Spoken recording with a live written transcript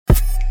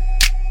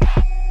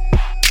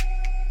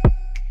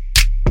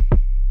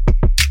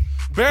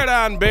Bear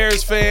Down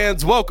Bears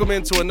fans, welcome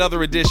into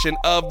another edition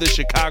of the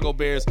Chicago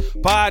Bears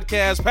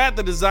podcast. Pat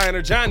the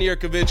designer, John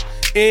Jurkovic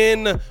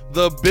in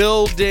the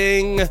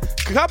building.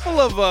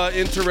 Couple of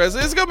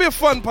interesting. It's going to be a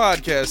fun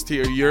podcast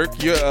here,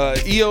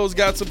 Jurk. EO's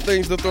got some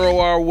things to throw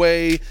our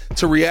way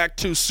to react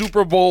to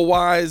Super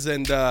Bowl-wise,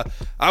 and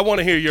I want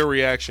to hear your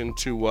reaction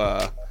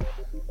to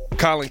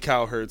Colin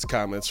Cowherd's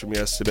comments from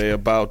yesterday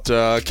about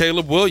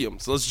Caleb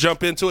Williams. Let's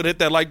jump into it. Hit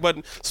that like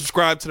button,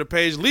 subscribe to the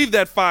page, leave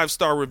that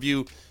 5-star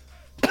review.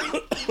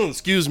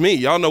 Excuse me.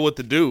 Y'all know what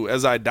to do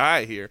as I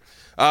die here.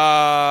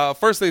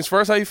 First things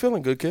first, how you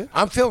feeling, good kid?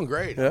 I'm feeling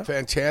great. Yeah?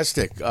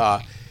 Fantastic.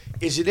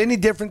 Is it any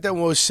different than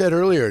what was said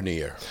earlier in the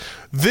year?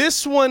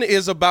 This one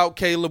is about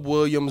Caleb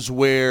Williams,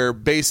 where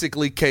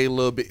basically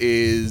Caleb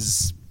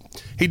he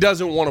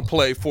doesn't want to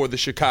play for the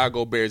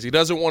Chicago Bears. He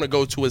doesn't want to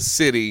go to a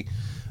city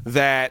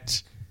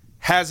that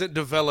hasn't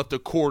developed a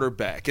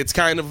quarterback. It's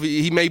kind of,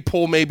 he may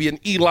pull maybe an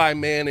Eli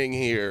Manning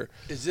here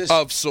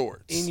of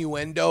sorts.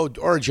 Innuendo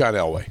or John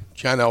Elway?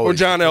 John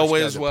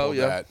Elway as well,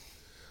 yeah. That.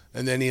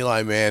 And then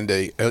Eli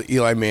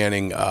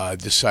Manning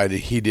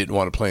decided he didn't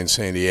want to play in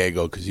San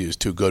Diego because he was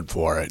too good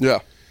for it. Yeah.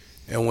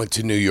 And went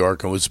to New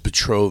York and was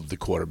betrothed the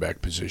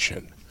quarterback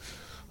position.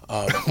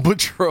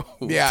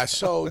 Betrothed. Yeah,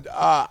 so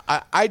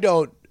I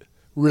don't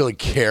really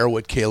care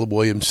what Caleb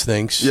Williams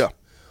thinks. Yeah.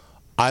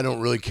 I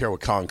don't really care what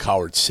Colin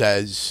Cowherd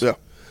says. Yeah.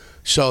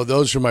 So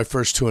those are my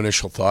first two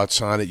initial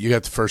thoughts on it. You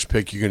got the first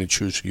pick. You're going to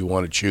choose who you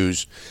want to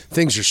choose.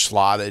 Things are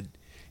slotted.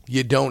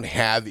 You don't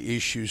have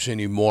issues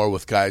anymore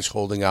with guys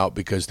holding out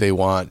because they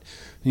want,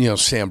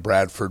 Sam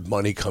Bradford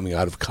money coming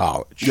out of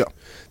college. Yeah.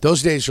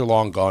 Those days are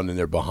long gone and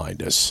they're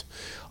behind us.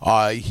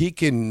 He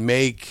can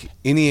make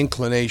any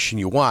inclination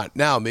you want.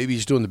 Now, maybe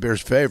he's doing the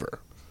Bears a favor.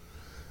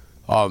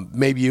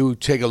 Maybe you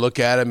take a look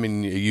at him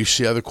and you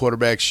see other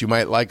quarterbacks you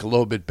might like a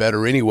little bit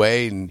better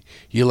anyway, and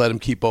you let him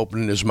keep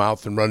opening his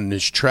mouth and running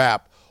his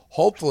trap.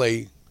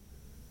 Hopefully,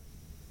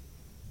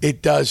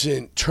 it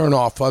doesn't turn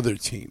off other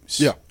teams.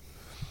 Yeah.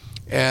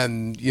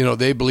 And,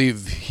 they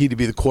believe he to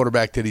be the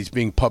quarterback that he's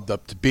being pumped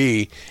up to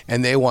be,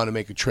 and they want to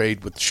make a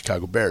trade with the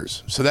Chicago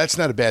Bears. So that's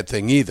not a bad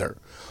thing either.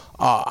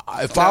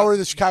 If I were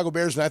the Chicago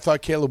Bears and I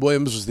thought Caleb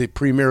Williams was the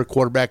premier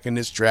quarterback in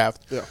this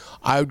draft, yeah,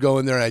 I would go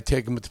in there and I'd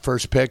take him with the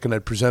first pick and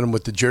I'd present him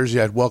with the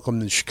jersey. I'd welcome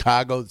him to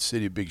Chicago, the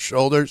city of big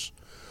shoulders.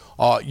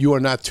 You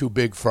are not too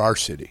big for our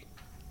city.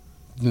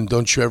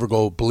 Don't you ever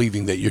go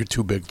believing that you're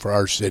too big for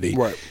our city.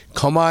 Right.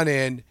 Come on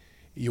in.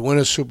 You win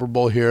a Super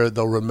Bowl here,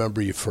 they'll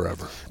remember you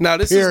forever. Now,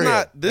 this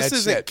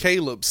isn't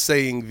Caleb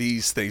saying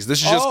these things.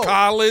 This is just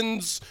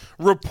Colin's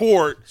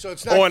report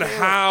on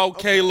how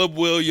Caleb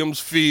Williams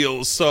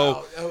feels.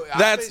 So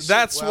that's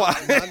why.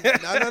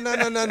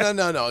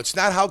 No. It's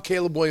not how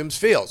Caleb Williams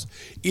feels.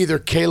 Either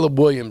Caleb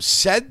Williams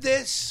said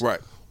this, right,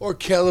 or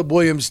Caleb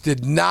Williams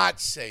did not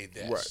say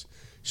this. Right.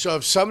 So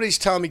if somebody's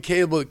telling me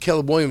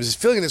Caleb Williams is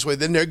feeling this way,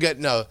 then they're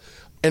getting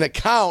an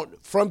account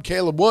from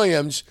Caleb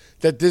Williams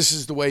that this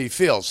is the way he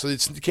feels. So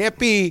it can't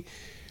be,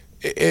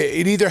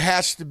 it either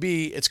has to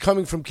be, it's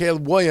coming from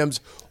Caleb Williams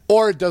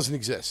or it doesn't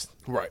exist.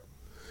 Right.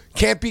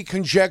 Can't be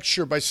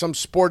conjecture by some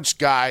sports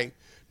guy,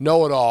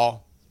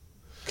 know-it-all.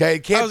 Okay,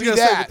 it can't be that.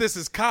 Say, but this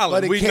is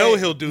Colin. We know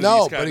he'll do these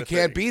kind of things. No, but it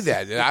can't be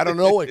that. And I don't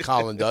know what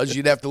Colin does.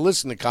 You'd have to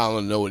listen to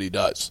Colin to know what he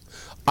does.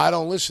 I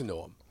don't listen to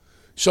him.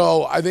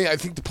 So I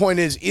think the point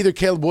is either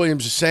Caleb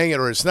Williams is saying it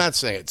or it's not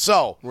saying it.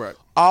 So right,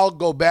 I'll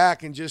go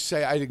back and just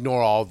say I'd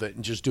ignore all of it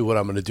and just do what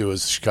I'm going to do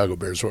as the Chicago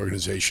Bears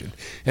organization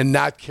and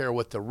not care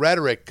what the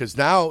rhetoric, because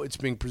now it's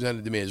being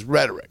presented to me as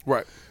rhetoric.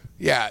 Right.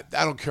 Yeah,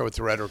 I don't care what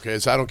the rhetoric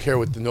is. I don't care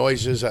what the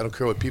noise is. I don't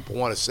care what people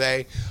want to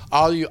say.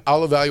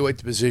 I'll evaluate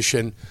the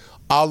position.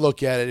 I'll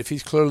look at it. If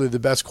he's clearly the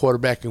best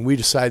quarterback and we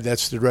decide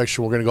that's the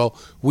direction we're going to go,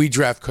 we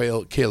draft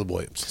Caleb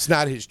Williams. It's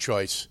not his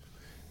choice.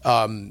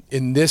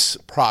 In this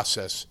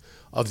process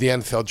of the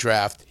NFL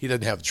draft, he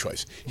doesn't have a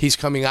choice. He's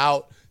coming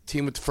out.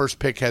 Team with the first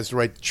pick has the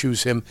right to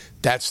choose him.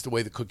 That's the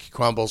way the cookie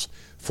crumbles.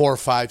 4 or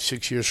 5,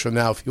 6 years from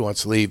now, if he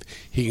wants to leave,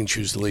 he can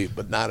choose to leave,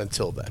 but not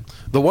until then.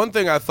 The one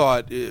thing I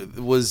thought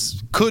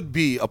could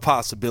be a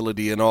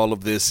possibility in all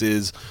of this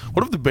is,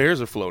 what if the Bears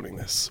are floating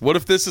this? What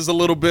if this is a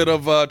little bit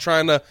of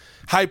trying to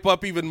hype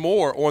up even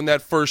more on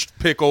that first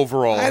pick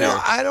overall?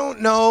 I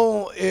don't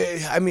know.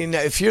 I mean,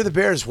 if you're the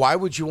Bears, why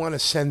would you want to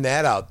send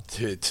that out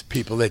to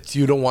people that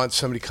you don't want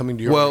somebody coming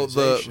to your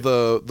organization?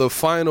 Well, the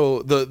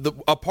final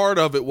a part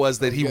of it was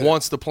that he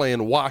wants to play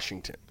in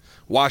Washington.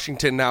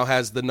 Washington now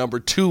has the number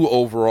 2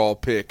 overall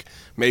pick.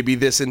 Maybe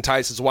this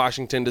entices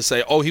Washington to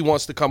say, he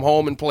wants to come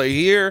home and play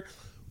here.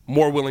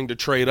 More willing to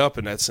trade up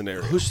in that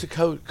scenario. Who's the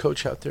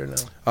coach out there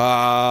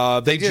now?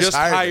 They just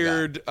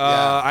hired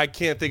I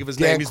can't think of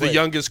his name. He's Quinn. The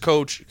youngest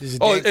coach.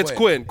 It's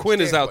Quinn.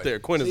 Quinn is out there.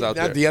 Quinn is out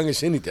there. Not the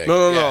youngest anything.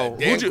 No.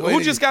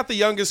 Who just got the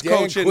youngest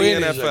coach in the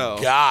NFL?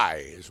 Is a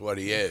guy is what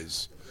he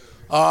is.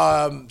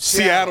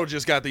 Seattle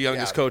just got the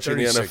youngest coach in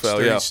the NFL.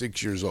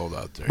 36 years old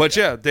out there. But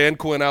Dan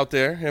Quinn out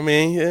there. I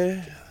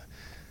mean,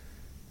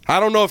 I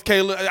don't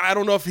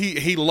know if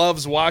he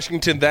loves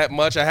Washington that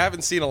much. I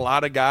haven't seen a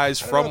lot of guys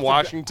from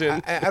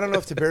Washington. I don't know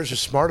if the Bears are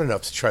smart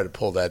enough to try to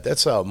pull that.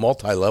 That's a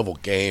multi-level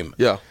game.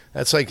 Yeah.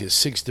 That's like a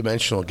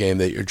 6-dimensional game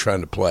that you're trying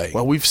to play.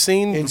 Well, we've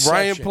seen Inception.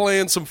 Ryan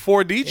playing some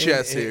 4D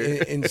chess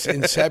here.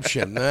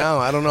 Inception. No,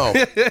 I don't know.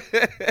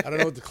 I don't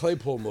know what the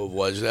Claypool move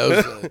was. That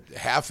was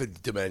half a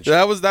dimension.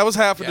 That was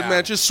half a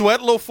dimension.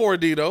 Sweat, little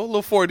 4D though.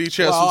 Little 4D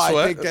chess with Sweat.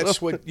 I think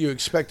that's what you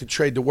expect a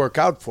trade to work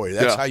out for you.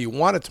 That's how you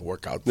want it to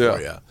work out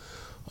for you.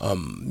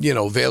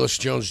 Velus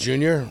Jones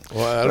Jr.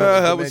 Well, I don't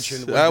know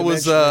that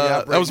was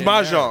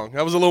mahjong.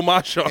 That was a little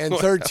mahjong. And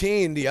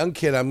 13, the young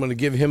kid, I'm going to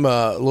give him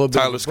a little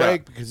bit of a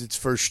break because it's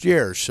first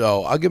year.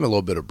 So I'll give him a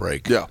little bit of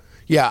break. Yeah.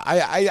 Yeah,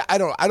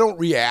 I don't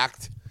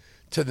react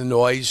to the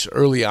noise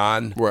early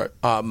on. Right.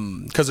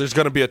 Because there's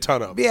going to be a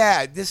ton of it.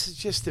 Yeah, this is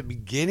just the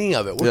beginning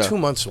of it. We're 2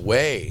 months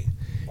away.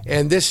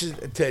 And this is,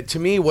 to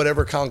me,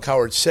 whatever Colin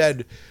Cowherd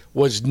said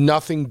was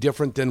nothing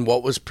different than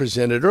what was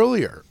presented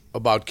earlier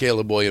about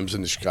Caleb Williams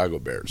and the Chicago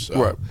Bears.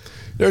 So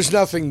there's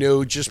nothing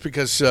new. Just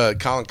because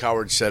Colin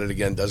Cowherd said it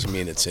again doesn't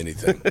mean it's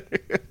anything.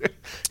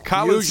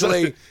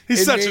 Usually,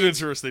 he's such an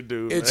interesting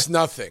dude. It's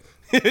nothing.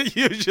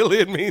 Usually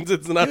it means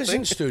it's nothing. He was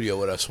in studio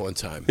with us one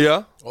time.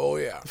 Yeah? Oh,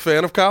 yeah.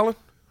 Fan of Colin?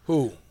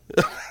 Who?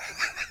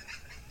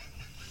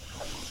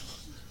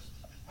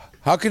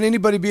 How can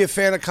anybody be a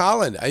fan of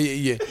Colin?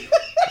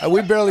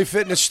 We barely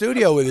fit in the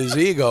studio with his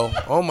ego.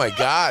 Oh, my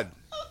God.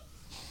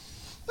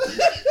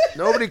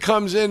 Nobody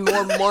comes in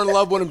more in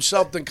love with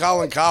himself than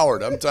Colin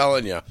Cowherd, I'm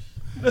telling you.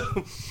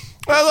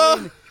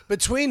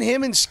 Between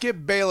him and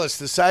Skip Bayless,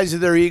 the size of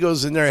their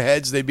egos in their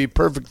heads, they'd be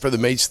perfect for the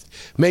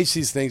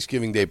Macy's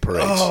Thanksgiving Day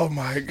parades. Oh,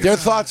 my God. Their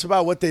thoughts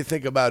about what they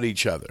think about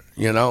each other,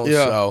 Yeah.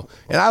 So,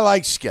 and I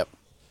like Skip.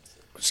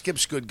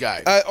 Skip's a good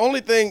guy.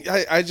 Only thing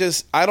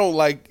I don't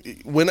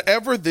like,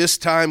 whenever this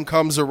time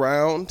comes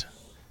around,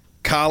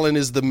 Colin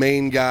is the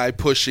main guy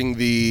pushing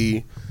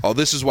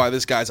this is why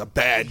this guy's a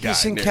bad guy.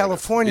 He's in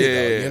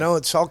California, though.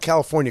 It's all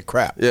California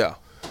crap. Yeah.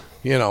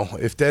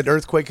 If that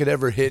earthquake had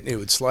ever hit and it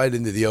would slide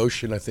into the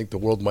ocean, I think the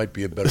world might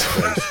be a better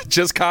place.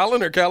 Just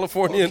Colin or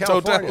California in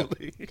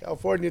totality?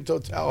 California in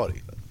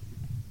totality.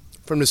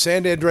 From the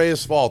San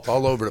Andreas Fault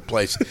all over the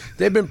place.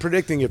 They've been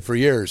predicting it for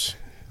years.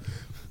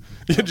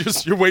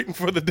 You're waiting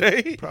for the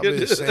day? Probably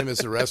the same as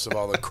the rest of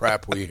all the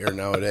crap we hear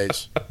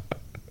nowadays.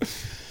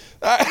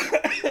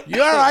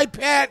 You all right,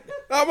 Pat?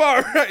 I'm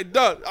all right.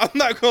 Done. I'm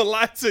not going to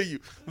lie to you.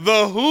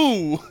 The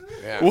Who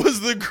was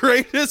the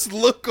greatest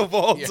look of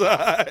all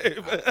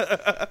time.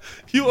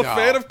 You a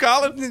fan of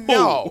Colin?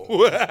 No.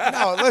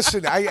 No,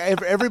 listen,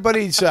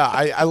 everybody's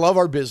I love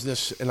our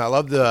business, and I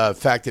love the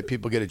fact that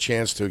people get a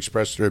chance to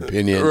express their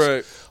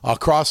opinions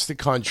across the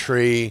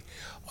country.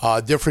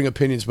 Differing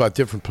opinions about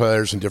different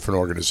players and different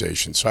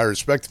organizations. So I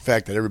respect the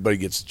fact that everybody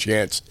gets a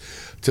chance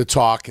to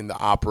talk and to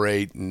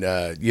operate and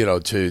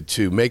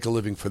to make a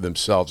living for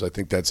themselves. I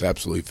think that's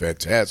absolutely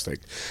fantastic,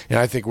 and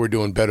I think we're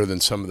doing better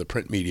than some of the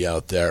print media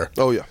out there.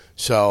 Oh yeah.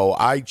 So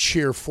I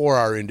cheer for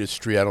our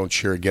industry. I don't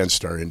cheer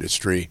against our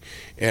industry,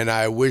 and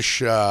I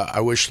wish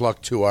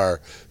luck to our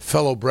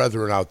fellow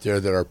brethren out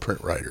there that are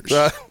print writers.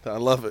 I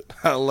love it.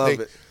 I love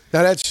it.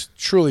 Now that's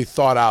truly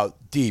thought out,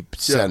 deep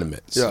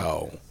sentiment. Yeah.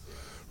 So.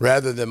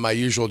 Rather than my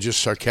usual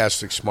just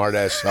sarcastic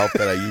smart-ass self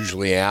that I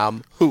usually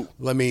am,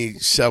 let me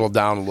settle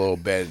down a little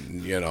bit.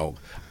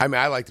 And,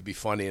 I like to be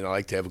funny, and I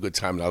like to have a good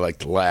time, and I like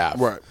to laugh.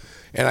 Right.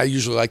 And I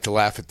usually like to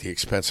laugh at the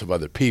expense of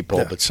other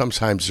people, but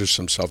sometimes there's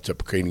some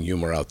self-deprecating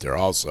humor out there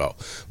also.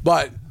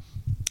 But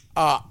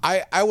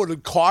I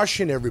would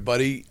caution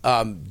everybody,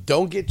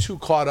 don't get too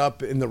caught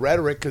up in the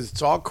rhetoric because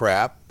it's all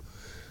crap.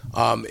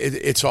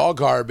 It's all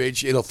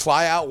garbage. It'll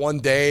fly out one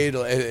day.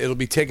 It'll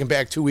be taken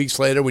back 2 weeks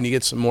later when you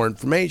get some more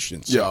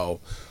information. So,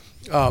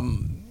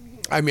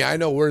 I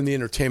know we're in the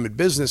entertainment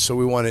business, so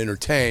we want to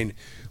entertain,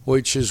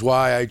 which is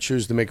why I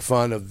choose to make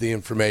fun of the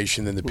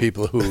information and the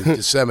people who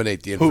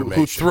disseminate the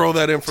information. Who throw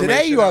that information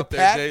Today you are out there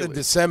Pat daily. the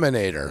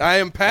Disseminator. I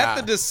am Pat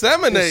the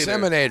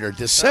Disseminator.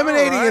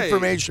 Disseminating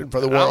information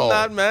for the world.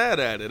 I'm not mad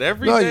at it.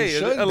 Every no, day. You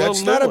shouldn't.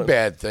 That's not a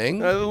bad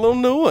thing. A little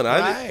new one.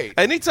 Right.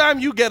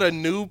 Anytime you get a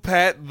new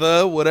Pat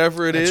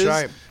whatever it is.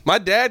 Right. My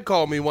dad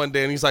called me one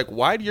day and he's like,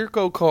 why did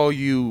Jurko call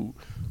you...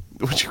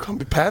 Would you call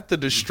me Pat the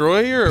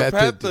Destroyer or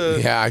Pat the...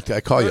 Yeah,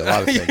 I call you a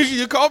lot of things.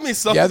 You called me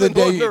something the other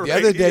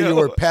the day you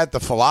were Pat the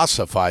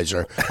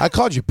Philosophizer. I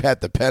called you Pat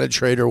the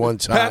Penetrator one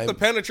time. Pat the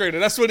Penetrator.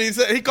 That's what he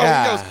said. He called me.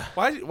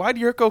 He goes, why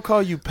did Jurko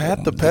call you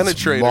Pat the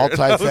Penetrator? It's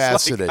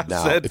multifaceted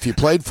now. If you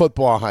played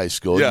football in high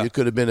school, you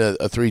could have been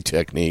a 3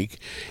 technique,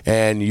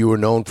 and you were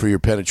known for your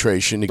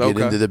penetration to get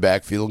into the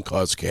backfield and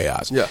cause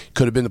chaos. Yeah.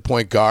 Could have been the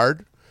point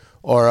guard.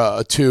 Or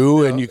a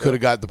 2, and you could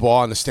have got the ball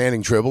on a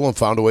standing dribble and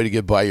found a way to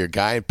get by your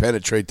guy and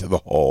penetrate to the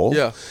hole.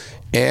 Yeah.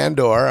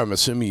 Or I'm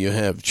assuming you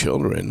have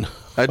children.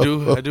 I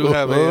do have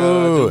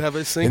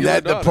a singular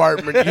in that daughter.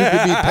 department. You could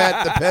be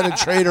Pat the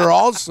Penetrator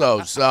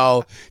also.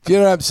 So, do you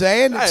know what I'm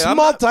saying? It's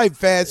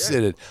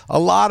multifaceted. A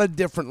lot of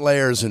different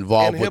layers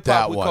involved with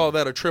that one. We call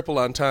that a triple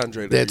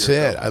entendre. That's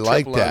it. I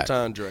like that.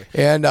 Triple entendre.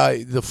 And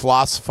the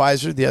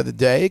philosophizer the other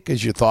day,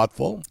 because you're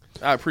thoughtful.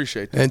 I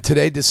appreciate that. And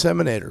today,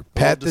 Disseminator.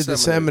 Pat the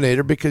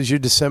Disseminator, because you're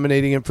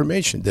disseminating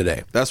information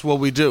today. That's what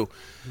we do.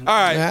 All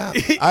right.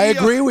 Yeah, I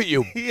agree with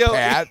you,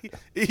 Pat.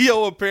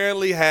 EO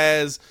apparently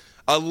has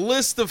a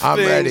list of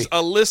things,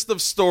 a list of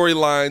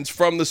storylines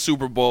from the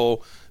Super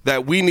Bowl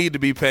that we need to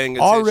be paying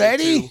attention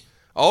already to.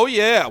 Oh,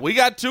 yeah. We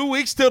got 2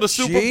 weeks till the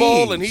Super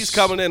Bowl, and he's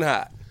coming in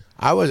hot.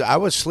 I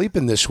was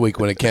sleeping this week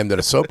when it came to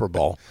the Super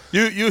Bowl.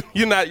 You're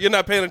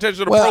not paying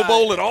attention to the Pro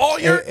Bowl at all.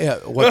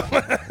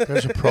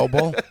 There's a Pro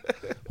Bowl.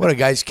 What are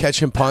guys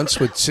catching punts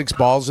with 6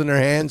 balls in their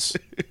hands?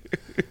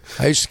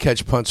 I used to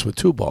catch punts with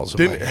 2 balls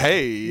in my hand.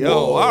 Hey,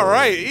 yo, all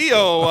right,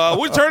 EO,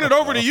 we'll turn it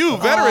over to you,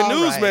 veteran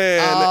newsman,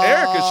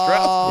 Eric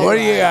Estrella. What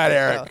do you got,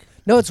 Eric?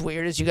 No, what's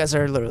weird is you guys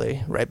are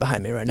literally right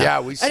behind me right now. Yeah,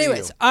 we see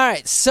Anyways, you. all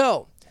right,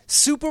 so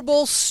Super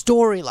Bowl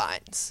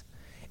storylines.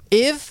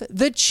 If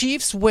the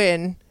Chiefs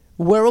win,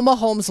 where will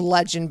Mahomes'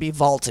 legend be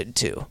vaulted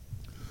to?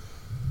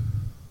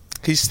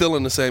 He's still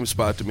in the same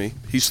spot to me.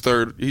 He's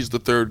third. He's the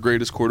third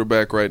greatest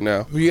quarterback right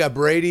now. You got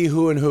Brady,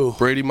 who and who?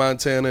 Brady,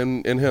 Montana,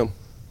 and him.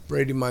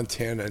 Brady,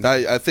 Montana.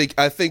 I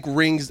think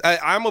rings.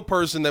 I'm a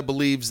person that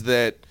believes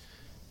that,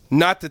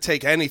 not to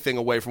take anything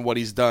away from what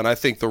he's done, I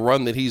think the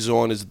run that he's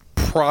on is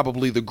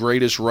probably the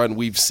greatest run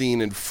we've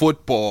seen in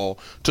football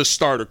to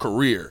start a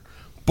career.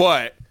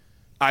 But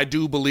I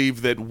do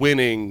believe that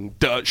winning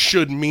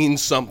should mean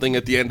something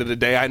at the end of the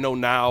day. I know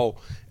now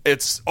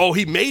it's,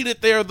 he made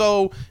it there,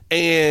 though,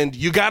 and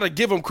you got to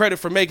give him credit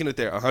for making it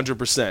there,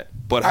 100%.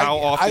 But how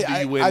often do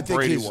you win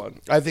Brady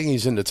won? I think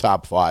he's in the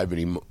top 5,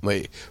 and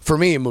for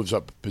me, he moves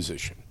up a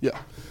position. Yeah.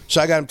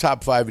 So I got him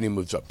top 5, and he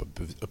moves up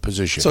a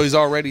position. So he's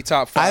already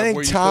top 5. I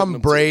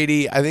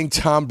think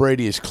Tom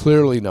Brady is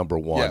clearly number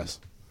 1. Yes.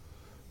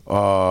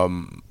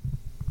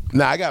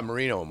 Now, I got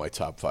Marino in my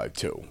top 5,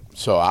 too.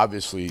 So,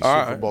 obviously,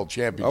 Super Bowl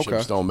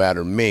championships don't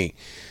matter to me.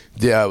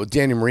 What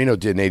Danny Marino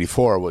did in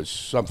 '84 was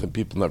something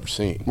people never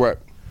seen. Right.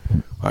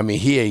 I mean,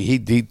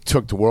 he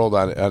took the world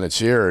on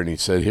its ear, and he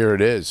said, here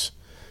it is.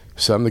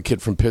 So I'm the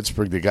kid from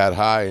Pittsburgh that got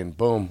high, and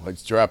boom, I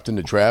dropped in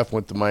the draft,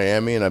 went to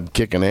Miami, and I'm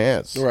kicking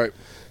ass. Right.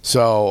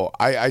 So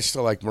I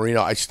still like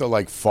Marino. I still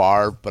like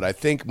Favre, but I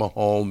think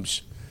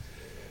Mahomes –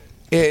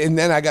 and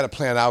then I got to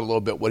plan out a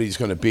little bit what he's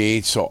going to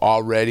be. So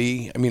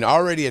already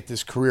at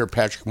this career,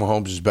 Patrick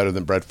Mahomes is better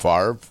than Brett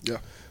Favre. Yeah.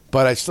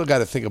 But I still got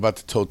to think about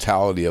the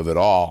totality of it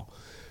all.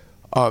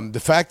 The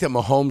fact that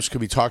Mahomes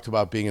could be talked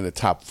about being in the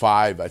top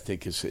 5, I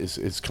think,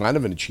 is kind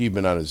of an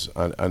achievement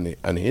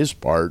on his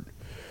part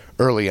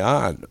early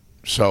on.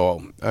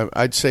 So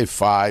I'd say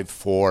 5,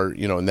 4,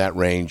 in that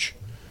range.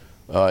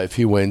 If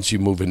he wins, you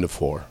move into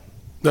 4.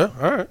 Yeah,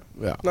 all right.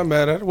 Yeah. Not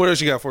mad at it. What else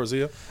you got for us,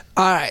 Zia?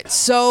 All right,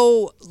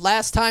 so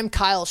last time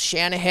Kyle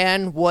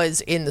Shanahan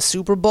was in the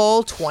Super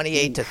Bowl,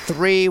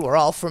 28-3. We're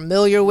all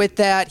familiar with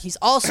that. He's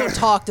also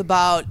talked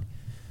about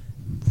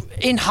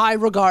in high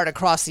regard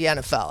across the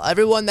NFL.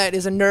 Everyone that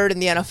is a nerd in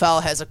the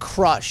NFL has a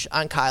crush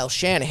on Kyle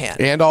Shanahan.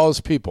 And all his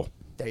people.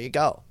 There you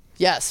go.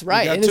 Yes,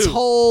 right. And his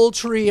whole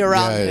tree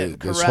around him.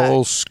 Correct. This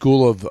whole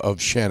school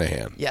of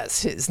Shanahan.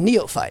 Yes, his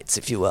neophytes,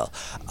 if you will.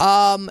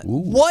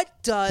 What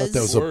does...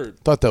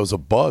 Thought that was a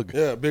bug.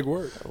 Yeah, big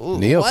word. Ooh,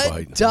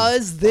 neophyte. What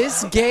does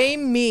this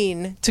game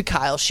mean to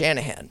Kyle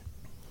Shanahan?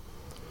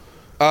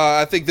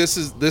 I think this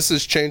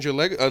is change your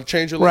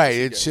legacy. Right,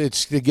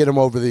 it's to get him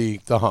over the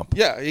hump.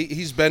 Yeah,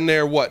 he's been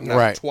there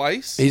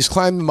twice. He's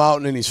climbed the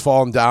mountain and he's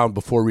fallen down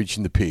before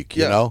reaching the peak.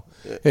 You know,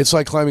 it's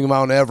like climbing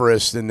Mount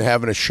Everest and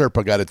having a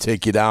Sherpa got to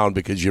take you down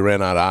because you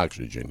ran out of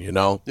oxygen. You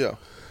know. Yeah.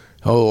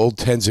 Old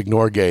Tenzing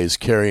Norgay is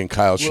carrying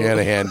Kyle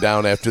Shanahan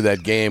down after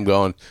that game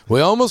going, we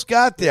almost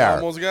got there.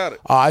 Almost got it.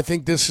 I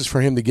think this is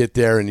for him to get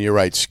there, and you're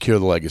right, secure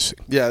the legacy.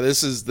 Yeah,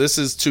 this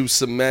is to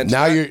cement.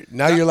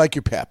 You're like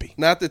your pappy.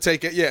 Not to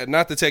take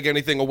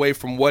anything away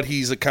from what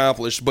he's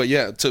accomplished, but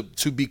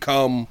to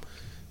become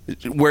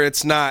where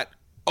it's not,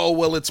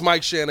 it's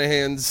Mike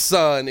Shanahan's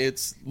son.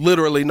 It's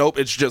literally, nope,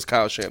 it's just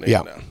Kyle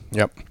Shanahan now.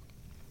 Yep.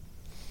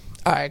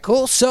 All right,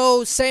 cool.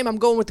 So, I'm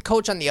going with the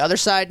coach on the other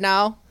side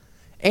now.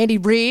 Andy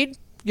Reid,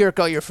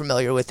 Jurko, you're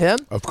familiar with him.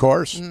 Of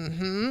course.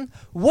 Mm-hmm.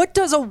 What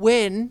does a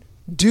win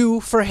do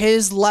for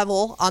his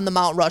level on the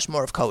Mount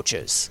Rushmore of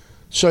coaches?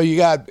 So you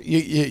got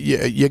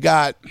you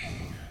got.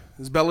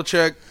 Is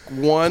Belichick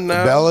one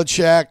now?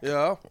 Belichick.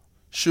 Yeah.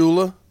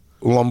 Shula.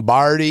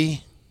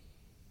 Lombardi.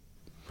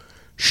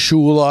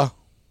 Shula.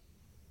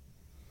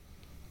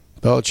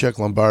 Belichick,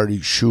 Lombardi,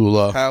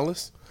 Shula.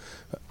 Palace.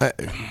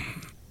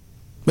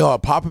 No,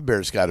 Papa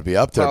Bear's got to be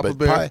up there.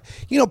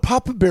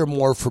 Papa Bear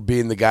more for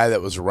being the guy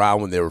that was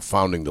around when they were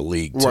founding the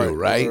league, too,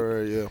 right?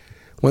 Right, yeah.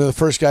 One of the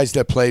first guys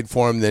that played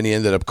for him, then he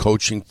ended up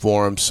coaching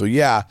for him. So,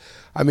 yeah,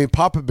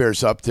 Papa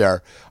Bear's up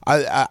there.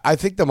 I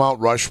think the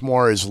Mount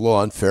Rushmore is a little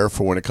unfair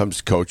for when it comes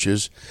to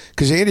coaches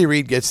because Andy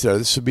Reid gets there.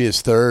 This would be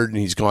his 3rd, and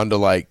he's gone to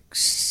like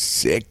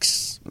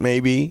 6,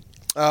 maybe.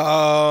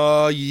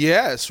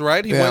 Yes,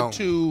 right? He went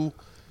to...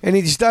 And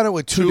he's done it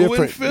with two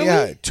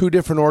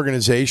different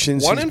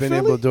organizations. One he's in been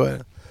Philly? able to do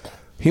it.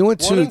 He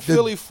went to the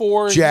Philly,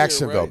 4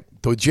 Jacksonville, here,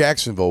 right? the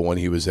Jacksonville one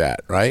he was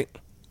at, right?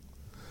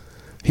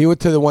 He went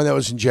to the one that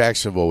was in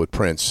Jacksonville with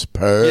Prince.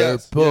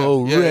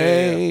 Purple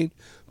Rain.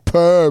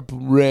 Purple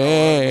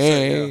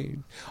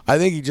Rain. I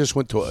think he just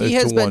went to He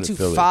has been to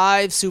Philly.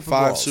 5 Super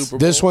Bowls.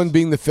 This one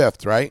being the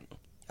 5th, right?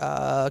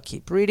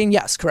 Keep reading.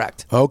 Yes,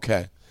 correct.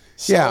 Okay.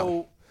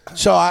 So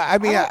I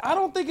mean, I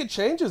don't think it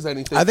changes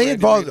anything. I think it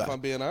involves. If I'm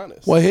being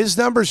honest. Well, his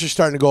numbers are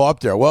starting to go up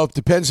there. Well, it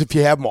depends if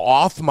you have him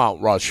off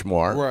Mount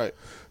Rushmore. Right.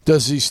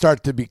 Does he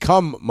start to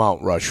become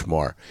Mount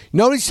Rushmore?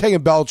 Nobody's taking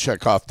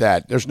Belichick off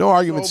that. There's no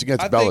arguments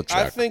against Belichick.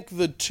 I think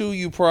the 2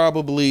 you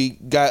probably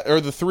got, or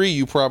the 3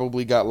 you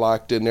probably got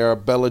locked in there are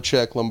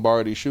Belichick,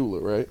 Lombardi,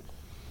 Shula, right?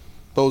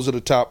 Those are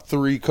the top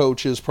 3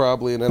 coaches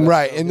probably in NFL.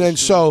 Right, and then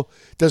so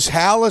does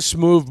Hallis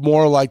move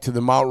more like to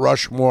the Mount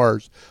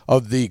Rushmores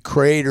of the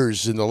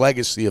creators and the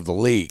legacy of the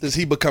league? Does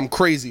he become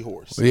Crazy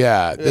Horse?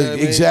 Yeah,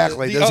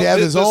 exactly. Does he have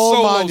his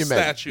own monument?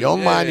 Statue. The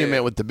own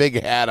monument with the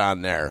big hat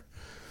on there.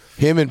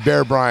 Him and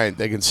Bear Bryant,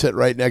 they can sit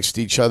right next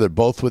to each other,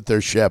 both with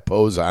their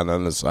chapeaus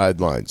on the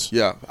sidelines.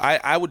 Yeah,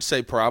 I would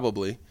say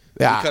probably.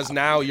 Yeah. Because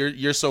now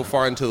you're so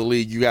far into the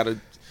league, you got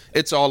to.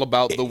 It's all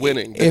about the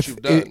winning that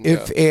you've done.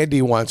 If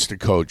Andy wants to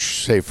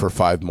coach, say, for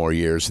 5 more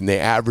years, and they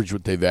average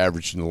what they've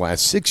averaged in the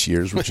last 6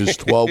 years, which is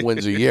 12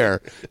 wins a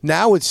year,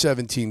 now with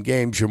 17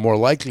 games, you're more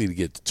likely to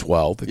get to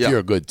 12 if you're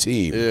a good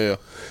team. Yeah.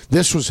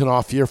 This was an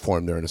off year for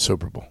him during the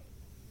Super Bowl.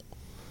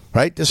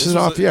 Right? This is an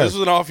off year. This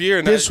was an off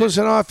year. This was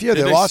an off year.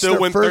 Did they lost still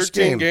their win first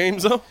 13 game.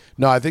 games, though?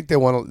 No, I think they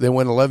went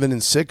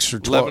 11-6 or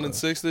 12.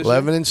 11-6 this year?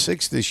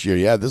 11-6 this year.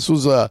 Yeah, this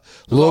was a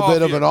little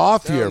bit of an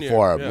off year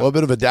for him. A little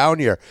bit of a down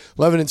year.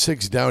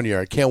 11-6 down year.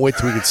 I can't wait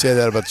till we can say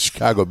that about the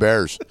Chicago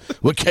Bears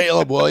with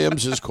Caleb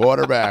Williams as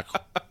quarterback.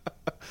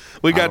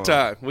 We got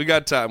time. We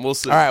got time. We'll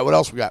see. All right, what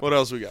else we got? What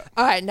else we got?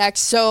 All right,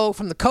 next. So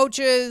from the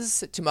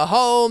coaches to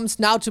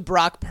Mahomes, now to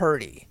Brock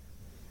Purdy.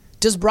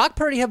 Does Brock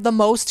Purdy have the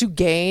most to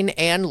gain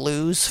and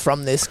lose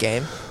from this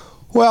game?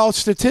 Well,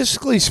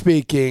 statistically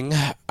speaking,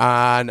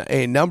 on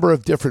a number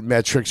of different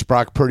metrics,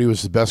 Brock Purdy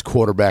was the best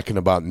quarterback in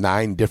about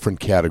 9 different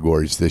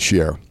categories this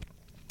year.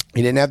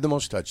 He didn't have the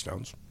most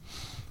touchdowns.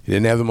 He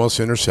didn't have the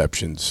most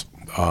interceptions.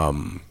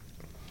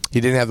 He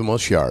didn't have the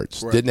most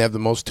yards. Right. Didn't have the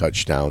most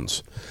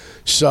touchdowns.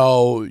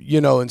 So,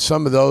 in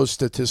some of those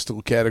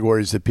statistical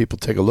categories that people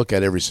take a look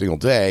at every single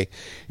day,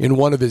 in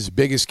one of his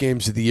biggest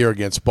games of the year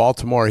against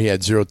Baltimore, he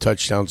had 0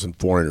 touchdowns and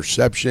 4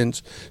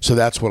 interceptions. So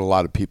that's what a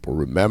lot of people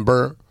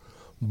remember.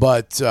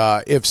 But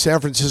if San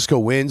Francisco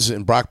wins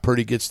and Brock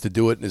Purdy gets to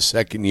do it in his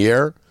second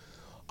year,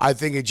 I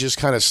think it just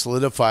kind of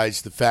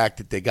solidifies the fact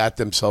that they got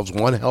themselves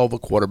one hell of a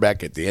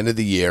quarterback at the end of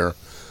the year.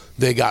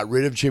 They got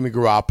rid of Jimmy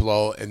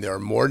Garoppolo, and they're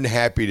more than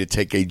happy to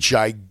take a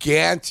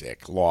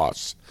gigantic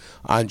loss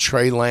on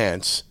Trey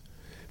Lance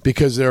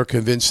because they're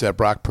convinced that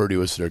Brock Purdy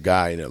was their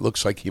guy, and it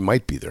looks like he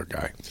might be their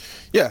guy.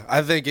 Yeah,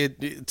 I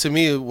think to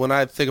me, when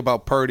I think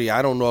about Purdy,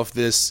 I don't know if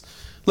this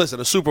 – listen,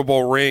 a Super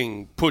Bowl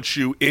ring puts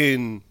you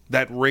in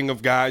that ring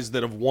of guys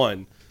that have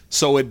won,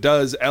 so it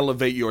does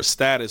elevate your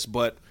status,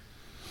 but –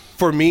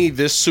 for me,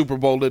 this Super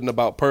Bowl isn't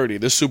about Purdy.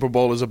 This Super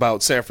Bowl is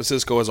about San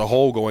Francisco as a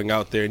whole going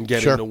out there and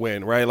getting the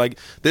win, right? Like,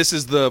 this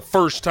is the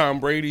first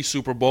Tom Brady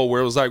Super Bowl where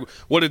it was like,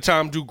 what did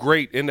Tom do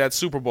great in that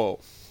Super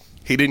Bowl?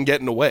 He didn't get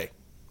in the way.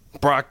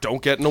 Brock,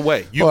 don't get in the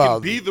way. You can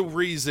be the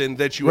reason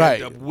that you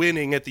end up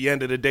winning at the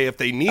end of the day if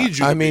they need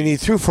you. I mean, he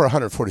threw for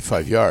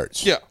 145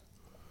 yards. Yeah.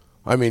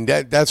 I mean,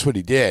 that's what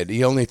he did.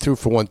 He only threw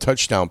for 1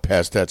 touchdown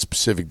pass that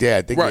specific day.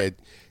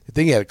 I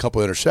think he had a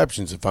couple of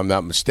interceptions, if I'm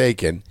not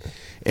mistaken.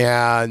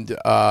 And,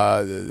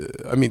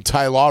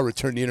 Ty Law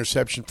returned the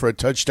interception for a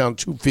touchdown,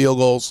 2 field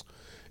goals,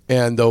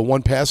 and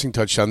 1 passing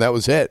touchdown. That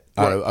was it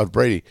out of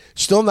Brady.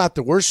 Still not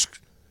the worst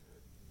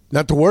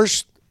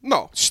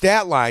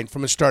stat line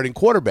from a starting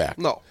quarterback.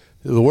 No.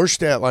 The worst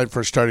stat line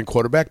for a starting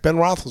quarterback, Ben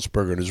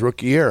Roethlisberger in his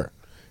rookie year.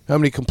 How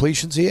many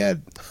completions he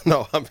had?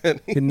 No, I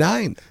mean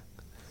 9.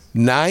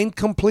 9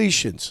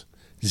 completions,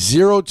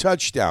 0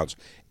 touchdowns.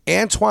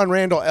 Antoine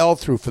Randall L.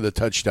 threw for the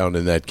touchdown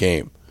in that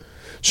game.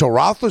 So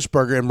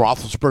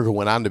Roethlisberger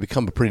went on to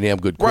become a pretty damn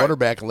good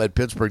quarterback and led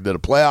Pittsburgh to the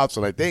playoffs.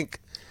 And I think,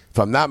 if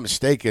I'm not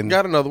mistaken,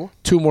 got another one,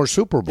 2 more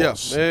Super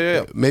Bowls.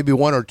 Yeah. Maybe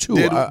 1 or 2.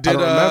 I don't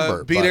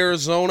remember. Beat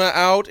Arizona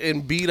out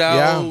and beat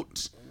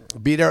out.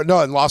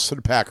 And lost to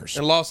the Packers.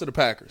 And lost to the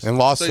Packers. So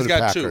he's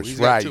got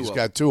 2. He's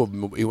got 2 of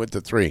them. He went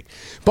to 3.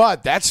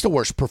 But that's the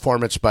worst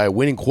performance by a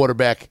winning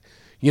quarterback,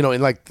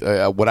 in like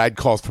what I'd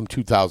call from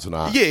 2000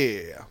 on.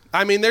 Yeah.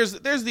 I mean, there's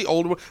the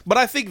old one, but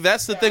I think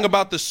that's the thing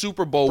about the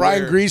Super Bowl.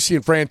 Brian Greasy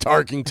and Fran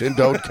Tarkington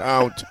don't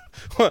count.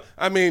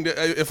 I mean,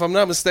 if I'm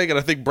not mistaken,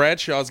 I think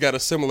Bradshaw's got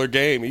a similar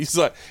game. He's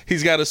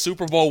got a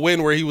Super Bowl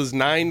win where he was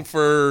 9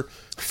 for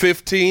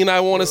 15, I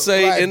want to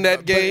say, in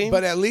that game.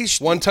 But at least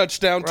 1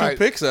 touchdown, 2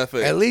 picks, I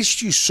think. At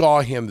least you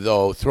saw him,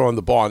 though, throwing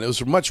the ball, and it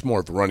was much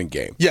more of a running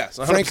game. Yes,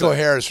 100%. Franco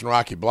Harris and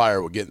Rocky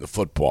Blyer were getting the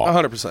football.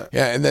 100%.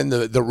 Yeah, and then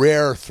the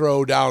rare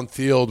throw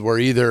downfield where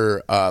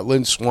either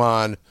Lynn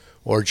Swann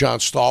or John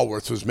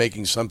Stallworth was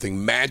making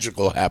something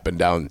magical happen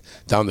down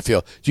the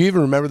field. Do you even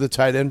remember the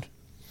tight end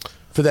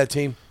for that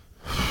team?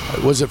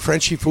 Was it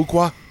Frenchie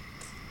Fuqua?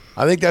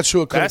 I think that's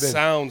who it could have That been.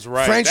 sounds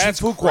right. Frenchie That's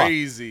Fuqua.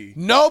 crazy.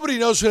 Nobody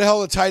knows who the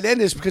hell the tight end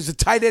is because the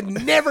tight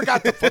end never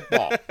got the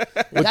football.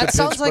 That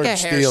sounds like a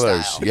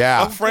hairstyle.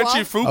 Yeah. A Frenchie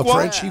Fuqua? A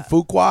Frenchie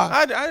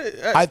Fuqua.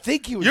 I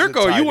think he was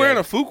Yurko, you wearing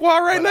a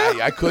Fuqua right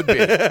now? I could be.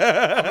 I'm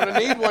going to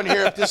need one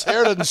here if this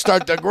hair doesn't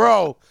start to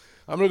grow.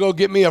 I'm going to go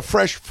get me a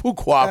fresh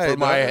Fuqua for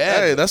my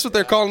head. Hey, that's what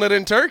they're calling it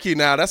in Turkey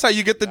now. That's how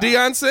you get the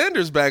Deion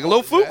Sanders bag, a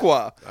little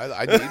Fuqua.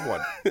 I need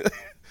one.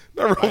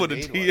 Not rolling a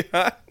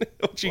Deion.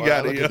 What you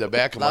got I look here? at the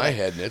back of my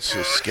head, and it's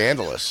just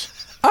scandalous.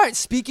 All right,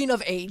 speaking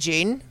of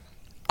aging,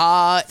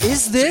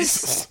 is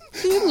this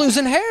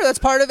losing hair? That's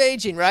part of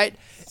aging, right?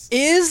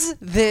 Is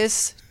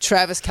this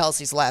Travis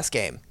Kelce's last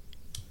game?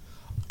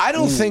 I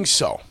don't think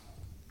so.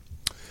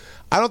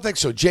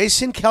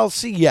 Jason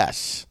Kelce,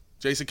 yes.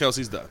 Jason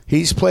Kelce's done.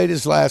 He's played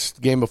his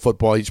last game of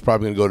football. He's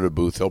probably going to go to the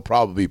booth. He'll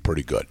probably be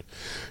pretty good.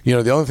 You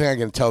know, the only thing I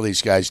can tell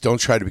these guys, don't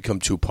try to become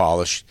too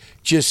polished.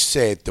 Just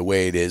say it the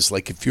way it is.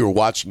 Like if you were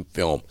watching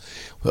film.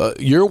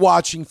 You're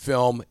watching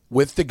film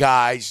with the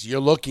guys. You're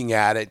looking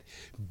at it.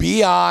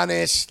 Be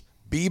honest.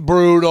 Be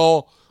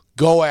brutal.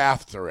 Go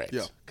after it.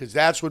 Because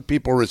that's what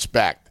people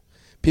respect.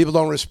 People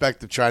don't respect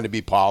the trying to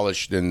be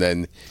polished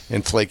and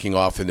flaking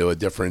off into a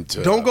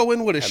different. Don't go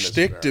in with a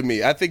shtick to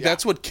me. I think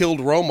that's what killed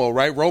Romo,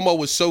 right? Romo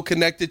was so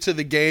connected to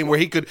the game where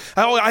he could.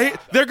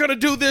 They're going to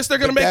do this. They're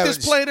going to make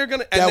this play. They're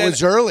going to. That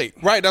was early,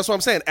 right? That's what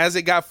I'm saying. As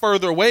it got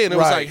further away, and it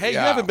was like, hey, you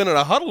haven't been in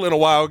a huddle in a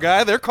while,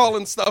 guy. They're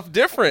calling stuff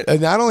different.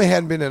 And not only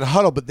hadn't been in a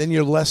huddle, but then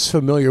you're less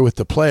familiar with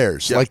the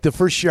players. Like the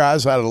first year I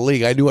was out of the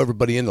league, I knew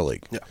everybody in the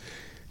league.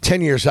 10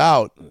 years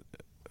out,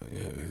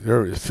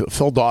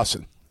 Phil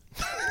Dawson.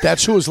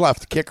 That's who was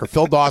left, the kicker,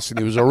 Phil Dawson.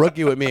 He was a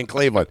rookie with me in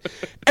Cleveland.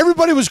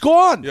 Everybody was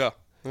gone.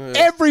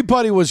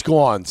 Everybody was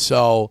gone.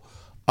 So,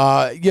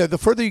 the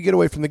further you get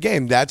away from the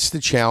game, that's the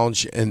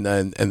challenge and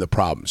the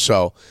problem.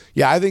 So,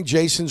 I think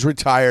Jason's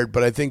retired,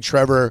 but I think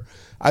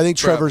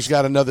Trevor's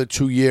got another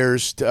 2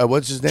 years.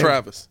 What's his name?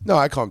 Travis. No,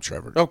 I call him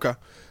Trevor. Okay.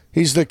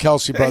 He's the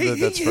Kelce brother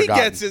that's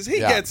forgotten. He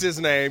gets his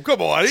name.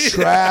 Come on.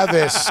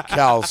 Travis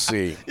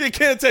Kelce. You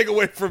can't take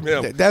away from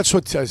him. That's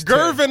what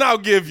Gervin, I'll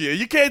give you.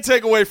 You can't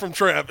take away from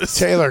Travis.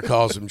 Taylor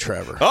calls him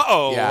Trevor.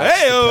 Uh-oh. Yeah,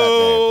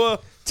 Hey-oh.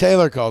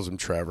 Taylor calls him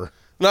Trevor.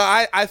 No,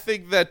 I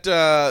think that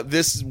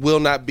this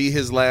will not be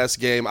his last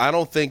game. I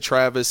don't think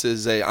Travis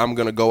is I'm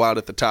going to go out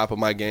at the top of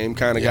my game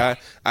kind of guy.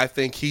 I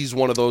think he's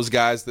one of those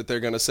guys that they're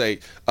going to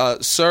say,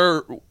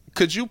 sir,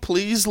 could you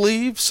please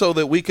leave so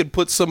that we could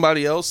put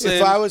somebody else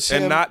in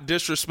and not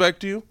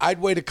disrespect you?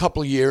 I'd wait a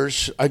couple of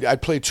years.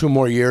 I'd play 2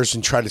 more years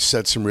and try to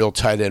set some real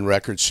tight end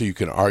records so you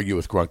can argue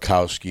with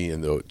Gronkowski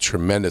and the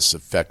tremendous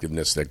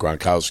effectiveness that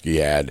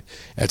Gronkowski had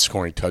at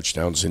scoring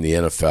touchdowns in the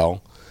NFL.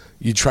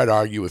 You try to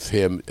argue with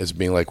him as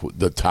being like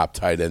the top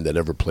tight end that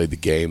ever played the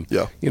game.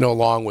 Yeah,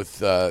 along with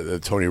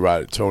Tony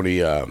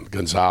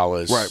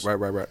Gonzalez.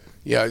 Right.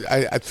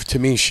 Yeah, to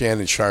me,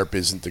 Shannon Sharp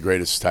isn't the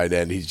greatest tight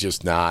end. He's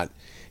just not.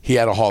 He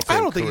had a Hall of Fame career.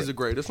 I don't think he's the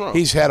greatest. No.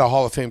 He's had a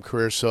Hall of Fame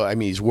career, so,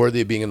 he's worthy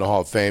of being in the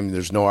Hall of Fame.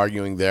 There's no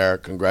arguing there.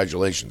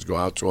 Congratulations go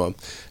out to him.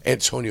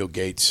 Antonio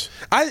Gates.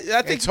 I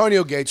think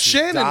Antonio Gates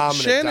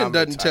Shannon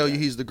doesn't tell you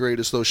he's the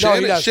greatest, though.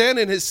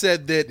 Shannon has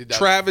said that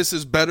Travis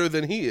is better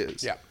than he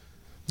is. Yeah.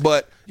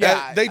 But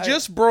they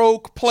just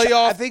broke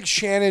playoff. I think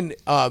Shannon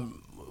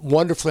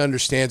wonderfully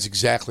understands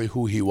exactly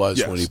who he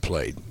was when he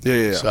played.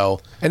 Yeah. So,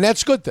 and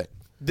that's a good thing.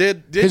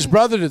 His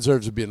brother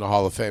deserves to be in the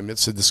Hall of Fame.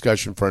 It's a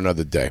discussion for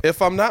another day.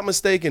 If I'm not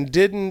mistaken,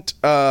 didn't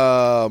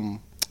Mahomes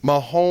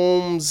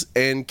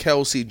and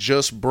Kelce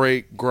just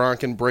break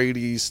Gronk and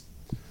Brady's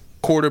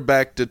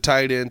quarterback to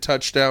tight end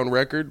touchdown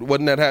record?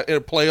 Wasn't that in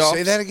a playoff?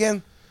 Say that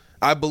again?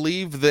 I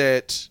believe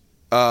that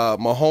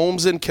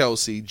Mahomes and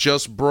Kelce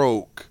just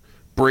broke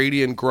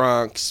Brady and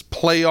Gronk's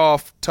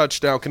playoff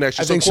touchdown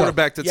connection. So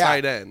quarterback to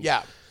tight end.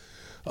 Yeah.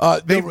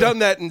 They've done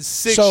that in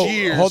 6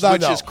 years,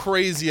 which is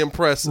crazy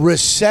impressive.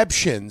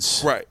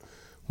 Receptions. Right.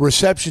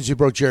 Receptions, you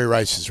broke Jerry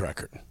Rice's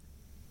record.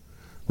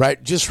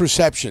 Right? Just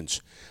receptions.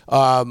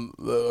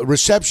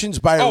 Receptions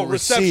by a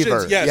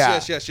receiver.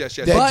 Yes.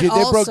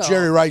 They broke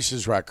Jerry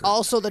Rice's record.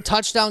 Also, the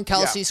touchdown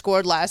Kelce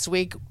scored last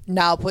week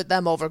now put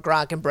them over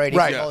Gronk and Brady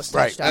for most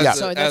touchdowns.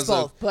 So that's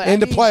both. But in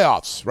the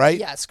playoffs, right?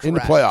 Yes, correct. In the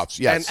playoffs,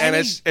 yes. And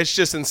it's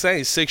just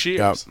insane. 6 years.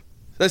 Yep.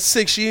 That's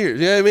 6 years.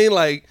 You know what I mean?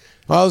 Like,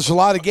 well, there's a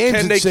lot of games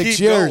in 6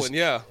 years.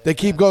 Going? They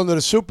keep going to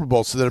the Super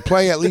Bowl, so they're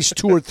playing at least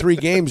 2 or 3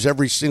 games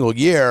every single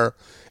year.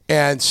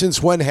 And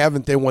since when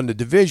haven't they won the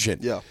division?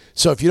 Yeah.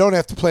 So if you don't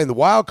have to play in the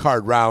wild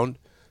card round,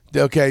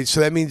 okay, so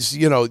that means,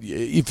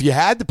 if you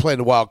had to play in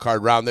the wild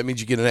card round, that means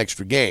you get an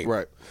extra game.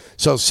 Right.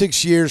 So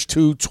 6 years,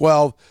 2,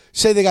 12.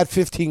 Say they got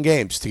 15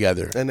 games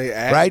together. And they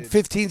added. Right?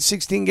 15,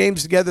 16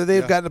 games together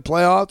they've got in the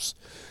playoffs.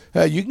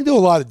 You can do a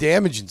lot of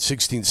damage in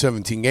 16,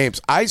 17 games.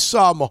 I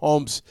saw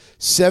Mahomes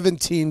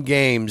 17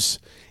 games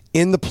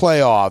in the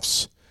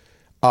playoffs,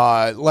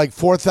 like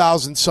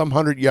 4,000 some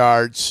hundred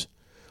yards,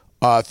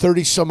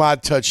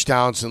 30-some-odd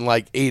touchdowns and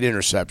like 8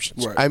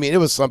 interceptions. Right. I mean, it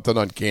was something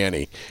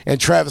uncanny. And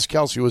Travis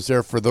Kelce was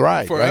there for the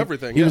ride. For right?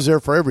 everything, He was there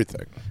for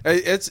everything.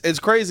 It's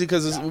crazy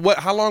because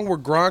how long were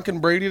Gronk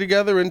and Brady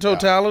together in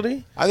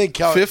totality? I think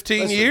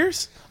 15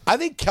 years? I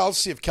think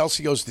Kelce, if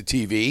Kelce goes to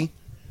TV,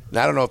 and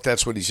I don't know if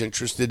that's what he's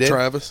interested in.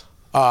 Travis?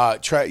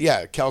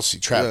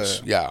 Kelce,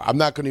 Travis. Yeah. I'm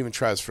not going to even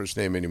try his first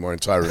name anymore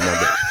until I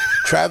remember.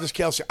 Travis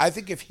Kelce. I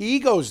think if he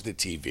goes to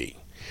TV,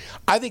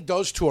 I think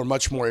those two are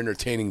much more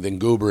entertaining than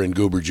Goober and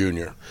Goober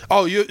Jr.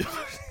 Oh, you.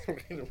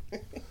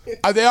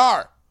 They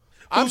are.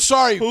 I'm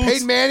sorry.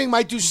 Peyton Manning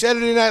might do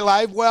Saturday Night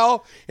Live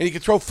well, and he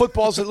can throw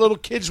footballs at little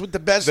kids with the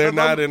best They're of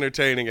them. not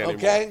entertaining anymore.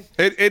 Okay?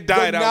 It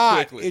died They're out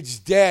not. quickly. It's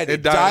dead.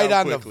 It died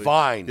on quickly. the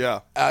vine. Yeah.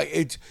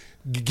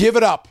 Give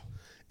it up.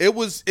 It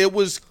was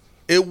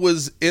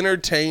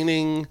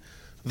entertaining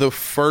the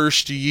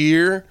first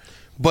year,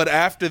 but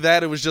after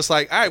that, it was just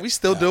like, all right, we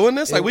still doing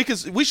this? Like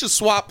we should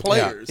swap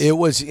players. Yeah, it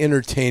was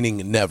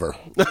entertaining never.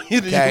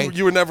 Okay?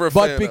 you were never a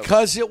fan But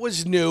because it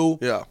was new,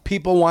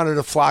 people wanted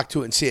to flock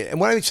to it and see it. And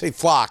when I say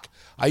flock,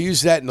 I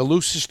use that in the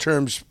loosest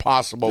terms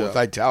possible with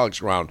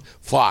italics around.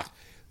 Flock.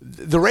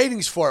 The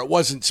ratings for it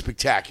wasn't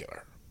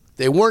spectacular.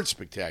 They weren't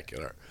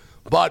spectacular.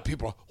 But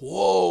people are,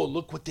 whoa,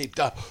 look what they've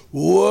done.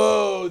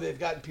 Whoa, they've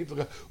gotten people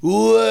to go,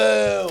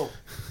 whoa.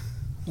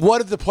 What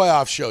have the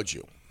playoffs showed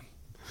you?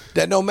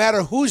 That no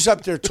matter who's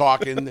up there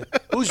talking,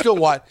 who's doing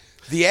what,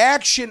 the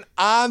action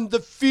on the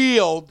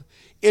field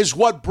is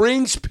what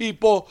brings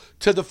people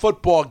to the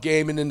football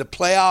game. And in the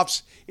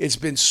playoffs, it's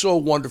been so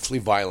wonderfully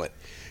violent.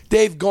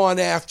 They've gone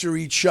after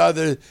each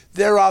other.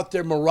 They're out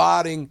there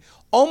marauding,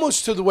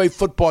 almost to the way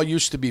football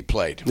used to be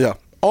played. Yeah.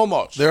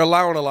 Almost. They're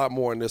allowing a lot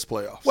more in this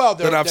playoffs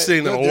than I've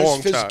seen in a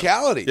long time. There's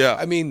physicality. Yeah.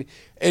 I mean,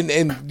 and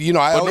but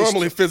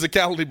normally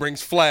physicality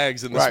brings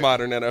flags in this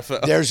modern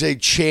NFL. There's a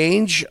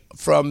change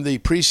from the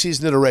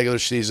preseason to the regular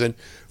season,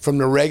 from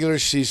the regular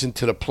season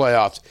to the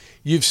playoffs.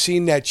 You've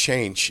seen that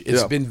change.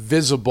 It's been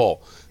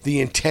visible. The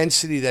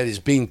intensity that is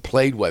being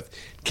played with.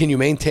 Can you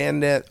maintain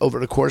that over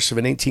the course of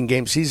an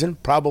 18-game season?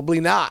 Probably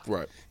not.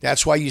 Right.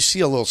 That's why you see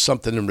a little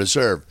something in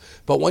reserve.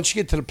 But once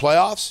you get to the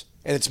playoffs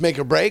and it's make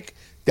or break,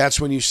 that's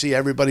when you see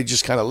everybody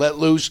just kind of let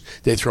loose.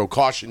 They throw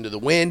caution to the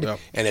wind,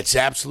 and it's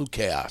absolute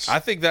chaos. I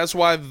think that's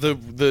why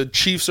the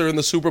Chiefs are in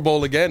the Super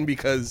Bowl again,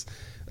 because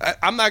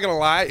I'm not going to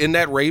lie, in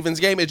that Ravens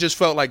game, it just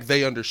felt like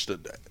they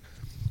understood that.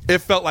 It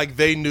felt like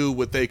they knew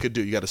what they could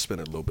do. You got to spin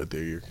it a little bit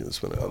there. You're gonna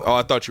spin it. Oh,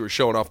 I thought you were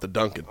showing off the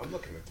Duncan. I'm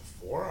looking at the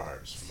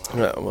forearms.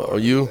 Yeah, well, are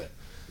you?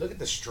 Look at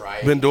the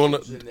stride. Been doing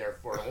it in there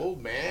for an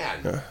old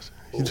man.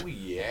 Oh,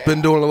 yeah.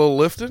 Been doing a little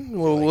lifting?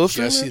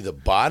 Jesse the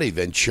Body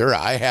Ventura.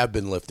 I have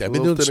been lifting. I've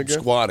been doing some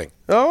squatting.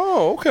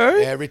 Oh,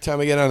 okay. Every time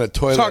I get on a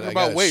toilet, Talking I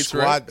about weights,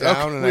 squat right?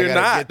 down and I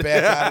got to get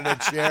back out of that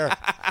chair.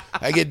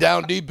 I get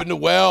down deep in the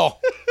well.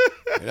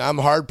 And I'm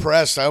hard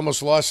pressed. I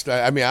almost lost.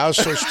 I was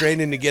so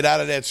straining to get out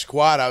of that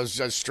squat. I was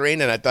just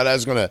straining. I thought I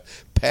was going to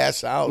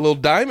pass out. A little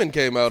diamond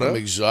came out from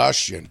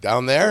exhaustion.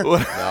 Down there?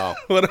 No.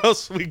 What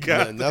else we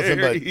got? Nothing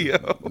there,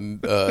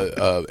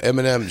 but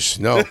M&M's.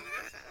 No.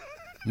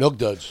 Milk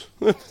duds.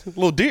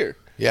 Little deer.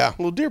 Yeah.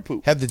 Little deer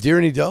poop. Have the deer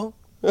any dough?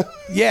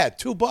 Yeah,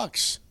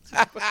 $2.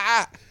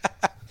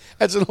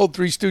 That's an old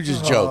Three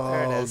Stooges joke.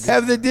 There it is.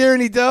 Have the deer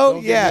any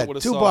dough? Yeah,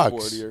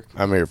 $2.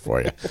 I'm here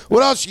for you.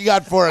 What else you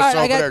got for us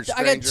over there,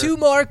 stranger? I got two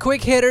more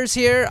quick hitters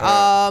here,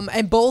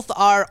 and both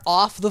are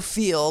off the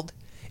field.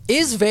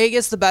 Is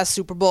Vegas the best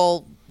Super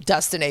Bowl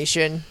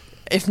destination?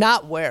 If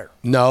not, where?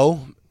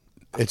 No,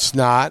 it's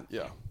not.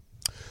 Yeah.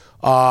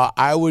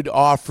 I would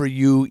offer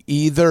you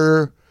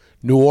either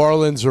New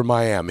Orleans or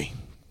Miami.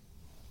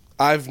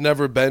 I've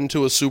never been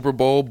to a Super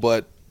Bowl,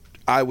 but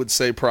I would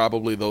say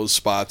probably those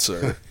spots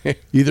are.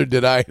 Either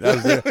did I.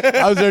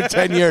 I was there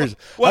 10 years.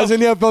 I was in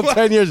the NFL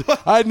 10 years.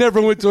 I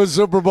never went to a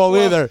Super Bowl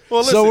either.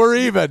 Well, listen, so we're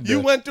even. You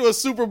went to a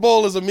Super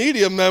Bowl as a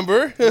media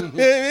member.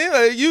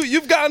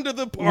 You've gotten to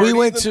the parties.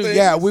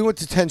 We went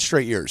to 10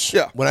 straight years.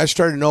 Yeah. When I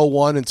started in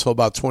 2001 until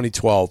about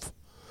 2012.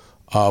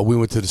 We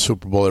went to the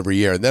Super Bowl every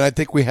year. And then I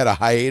think we had a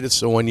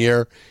hiatus of 1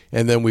 year,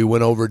 and then we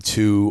went over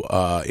to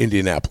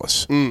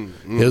Indianapolis. It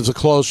was a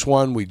close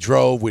one. We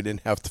drove. We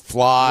didn't have to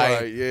fly.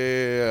 Right,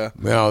 yeah.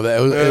 No, it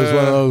was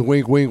one of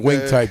those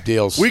wink type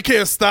deals. We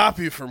can't stop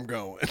you from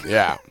going.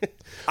 Yeah.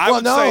 I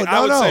would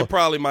say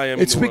probably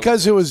Miami. It's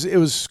because it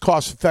was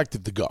cost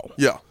effective to go.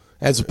 Yeah.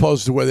 As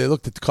opposed to where they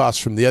looked at the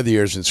costs from the other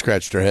years and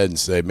scratched their head and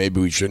say,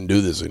 maybe we shouldn't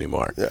do this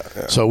anymore. Yeah.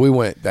 So we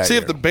went that year.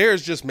 If the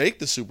Bears just make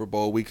the Super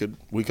Bowl, we could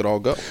all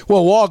go.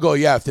 Well, we'll all go,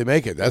 if they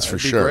make it. That's for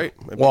sure. Great.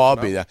 I'll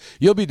be there.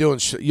 You'll be doing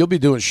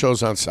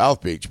shows on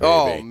South Beach, baby.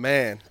 Oh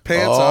man,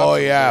 pants. Oh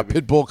option, yeah, baby.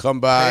 Pitbull come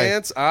by.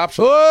 Pants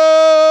option.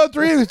 Oh,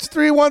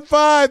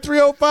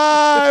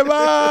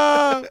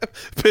 315-305.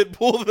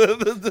 Pitbull.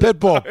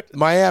 Pitbull,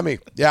 Miami.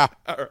 Yeah.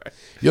 All right.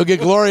 You'll get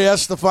Gloria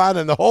Estefan,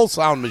 and the whole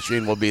sound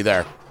machine will be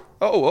there.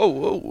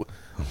 Oh.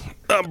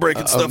 I'm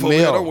breaking stuff over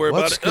here. Don't worry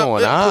about it. What's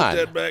going on? Put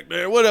that back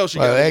there. What else you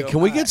got? Hey,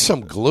 can we get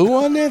some glue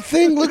on that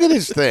thing? Look at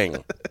this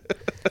thing.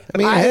 I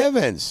mean,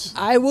 heavens.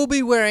 I will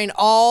be wearing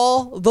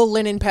all the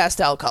linen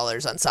pastel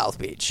colors on South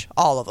Beach.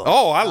 All of them.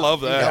 Oh, I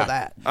love that. You know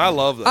that. I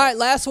love that. All right,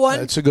 last one.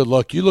 That's a good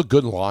look. You look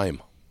good in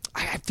lime.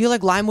 I feel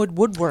like lime would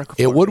work.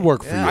 It would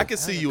work for you. I can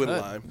see you in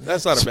lime.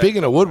 That's not a bad.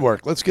 Speaking of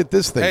woodwork, let's get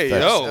this thing Hey,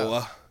 fixed.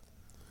 yo.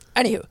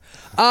 Anywho,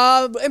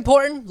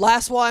 important,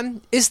 last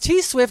one. Is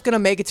T Swift going to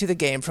make it to the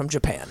game from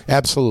Japan?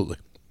 Absolutely.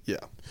 Yeah.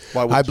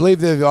 Why would I you? believe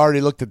they've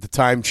already looked at the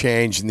time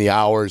change and the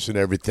hours and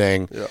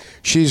everything. Yeah.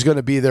 She's going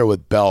to be there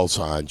with bells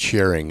on,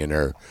 cheering in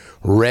her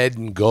red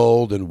and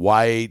gold and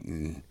white,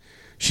 and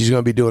she's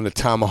going to be doing a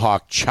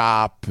tomahawk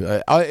chop.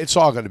 It's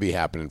all going to be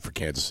happening for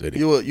Kansas City.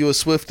 You a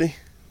Swiftie?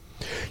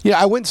 Yeah,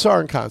 I went and saw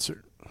her in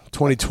concert.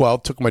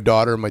 2012, took my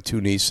daughter and my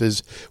two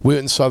nieces. We went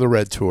and saw the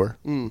Red Tour.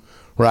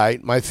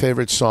 Right. My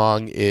favorite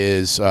song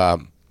is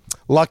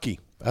Lucky.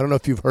 I don't know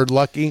if you've heard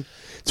Lucky.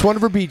 It's one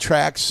of her B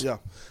tracks. Yeah.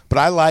 But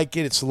I like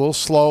it. It's a little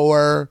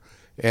slower.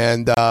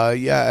 And,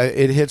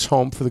 it hits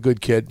home for the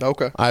good kid.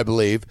 Okay. I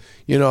believe.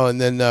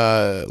 And then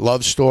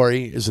Love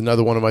Story is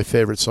another one of my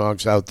favorite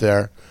songs out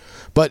there.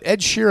 But Ed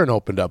Sheeran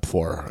opened up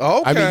for her.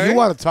 Okay. I mean, you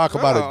want to talk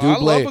about a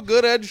double. I love a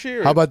good Ed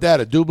Sheeran. How about that?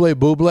 A double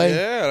booble?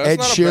 Yeah, that's Ed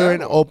not a Sheeran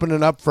bad one.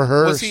 opening up for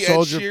her. Was he Ed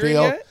Soldier Sheeran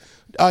Field.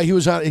 yet? He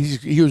was on.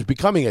 He was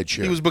becoming Ed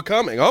Sheeran. He was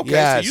becoming. Okay,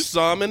 Yes. so you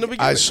saw him in the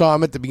beginning. I saw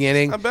him at the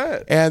beginning. Not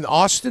bad. And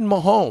Austin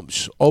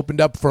Mahomes opened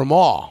up for them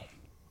all.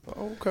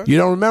 Okay. You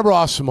don't remember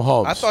Austin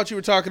Mahomes? I thought you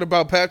were talking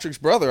about Patrick's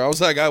brother. I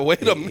was like,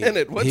 wait a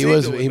minute. What's he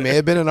doing He may there?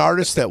 have been an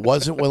artist that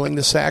wasn't willing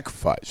to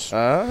sacrifice.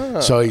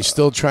 So he's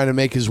still trying to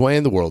make his way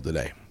in the world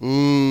today.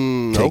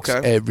 Takes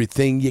okay.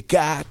 everything you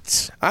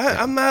got.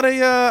 I'm not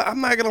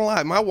gonna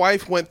lie. My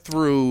wife went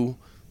through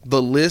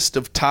the list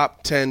of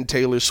top 10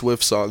 Taylor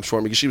Swift songs for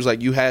me because she was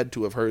like, you had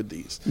to have heard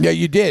these. Yeah,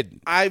 you did.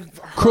 I've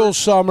heard, Cruel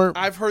Summer.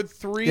 I've heard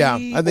 3 Yeah,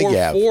 I think or you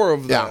have. 4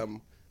 of Yeah.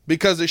 them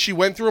because as she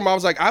went through them, I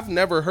was like, I've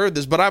never heard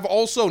this, but I've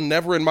also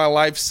never in my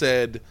life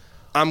said,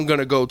 I'm going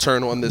to go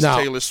turn on this Now,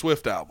 Taylor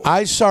Swift album.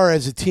 I saw her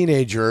as a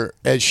teenager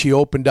as she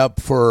opened up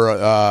for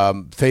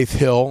Faith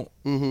Hill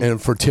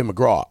and for Tim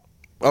McGraw.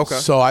 Okay.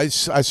 So I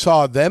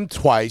saw them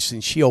twice,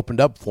 and she opened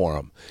up for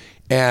them.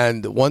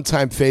 And one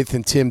time, Faith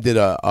and Tim did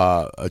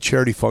a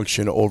charity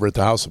function over at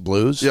the House of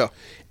Blues. Yeah.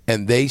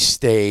 And they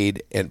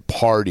stayed and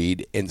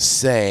partied and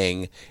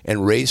sang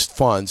and raised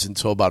funds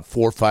until about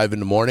 4 or 5 in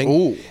the morning.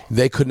 Ooh.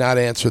 They could not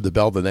answer the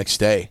bell the next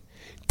day.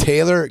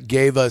 Taylor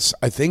gave us,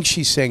 I think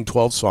she sang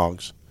 12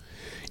 songs,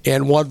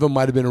 and one of them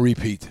might have been a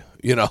repeat,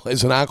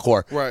 as an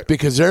encore. Right.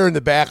 Because they're in the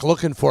back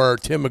looking for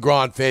Tim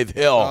McGraw and Faith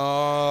Hill.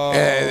 Oh.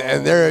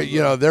 And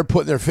they're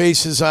putting their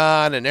faces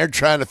on and they're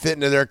trying to fit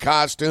into their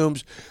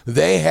costumes.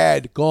 They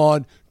had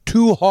gone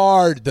too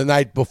hard the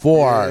night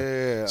before.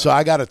 Yeah. So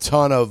I got a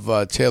ton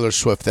of Taylor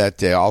Swift that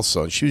day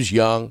also. She was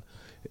young,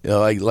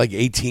 like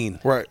 18.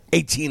 Right.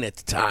 18 at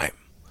the time.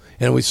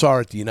 And we saw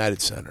her at the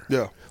United Center.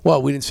 Yeah.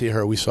 Well, we didn't see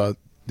her. We saw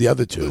the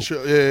other two.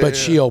 Sure. Yeah, but yeah,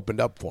 she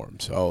opened up for him.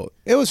 So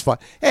it was fun.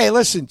 Hey,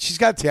 listen, she's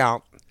got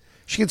talent.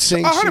 She can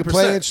sing. She can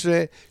play an 100%.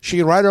 instrument. She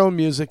can write her own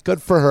music.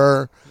 Good for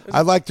her.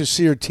 I'd like to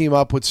see her team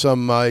up with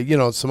some,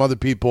 some other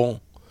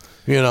people.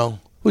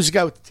 Who's the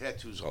guy with the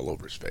tattoos all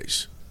over his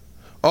face?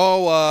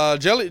 Oh,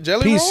 Jelly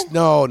Roll?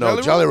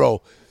 No, Jelly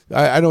Roll.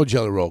 I know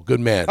Jelly Roll. Good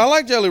man. I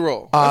like Jelly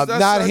Roll.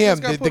 Not him.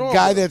 just got The put on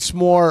guy there. that's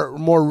more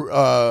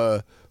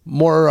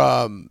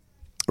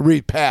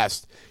read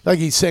past. Like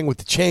he sang with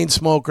the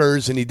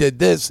Chainsmokers, and he did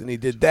this, and he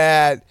did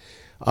that.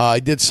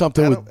 He did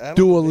something with Adam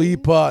Dua Levine?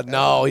 Lipa.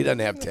 No, he doesn't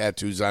have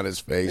tattoos on his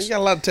face. He got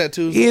a lot of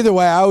tattoos. Either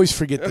way, I always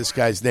forget this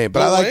guy's name,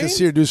 but I Lil like to Wayne?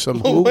 see her do some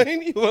Lil hoop.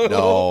 Wayne? You want a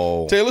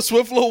No. Taylor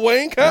Swift, Lil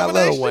Wayne Not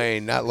combination? Lil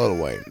Wayne. Not Lil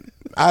Wayne.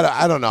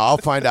 I don't know. I'll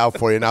find out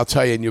for you, and I'll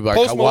tell you, and you'll be like,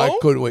 Post why Malone?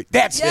 couldn't we?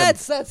 That's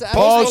Yes, him. that's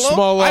Post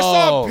Malone. I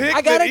saw a pic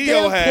I got that a EO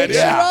damn had. picture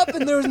Yeah. up,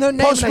 and there was no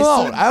name. Post and I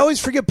Malone. said- I always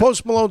forget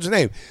Post Malone's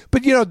name.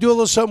 But, do a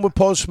little something with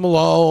Post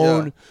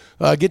Malone.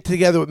 Get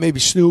together with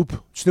maybe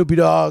Snoopy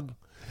Dogg.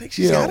 I think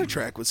she's got a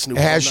track with Snoop.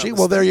 Has if I'm she? not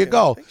Well, there you mistaken.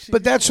 go. I think she-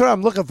 But that's what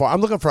I'm looking for. I'm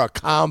looking for a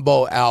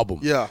combo album.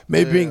 Yeah.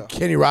 Maybe Yeah, bring yeah.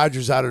 Kenny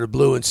Rogers out of the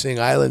blue and sing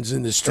Islands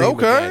in the Stream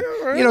Okay, again.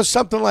 all right.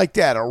 Something like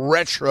that. A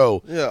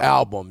retro Yeah.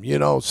 album.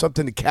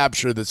 Something to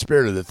capture the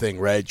spirit of the thing,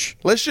 Reg.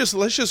 Let's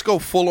just go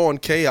full on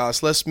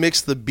chaos. Let's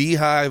mix the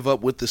Beehive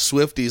up with the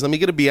Swifties. Let me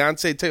get a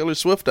Beyonce Taylor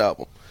Swift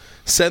album.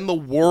 Send the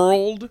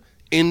world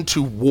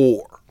into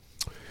war.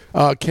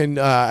 Can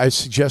I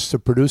suggest a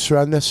producer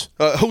on this?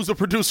 Who's the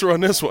producer on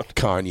this one?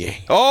 Kanye.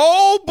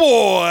 Oh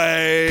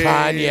boy,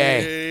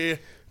 Kanye.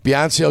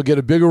 Beyonce will get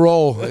a bigger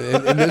role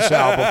in this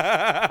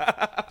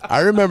album. I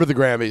remember the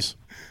Grammys.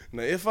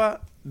 Now,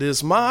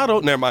 this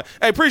model, never mind.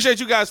 Hey, appreciate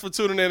you guys for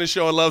tuning in and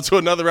showing love to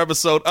another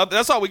episode.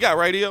 That's all we got,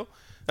 right, EO?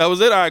 That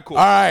was it? All right, cool.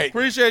 All right.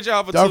 Appreciate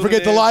y'all for Don't tuning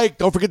forget in. to like.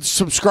 Don't forget to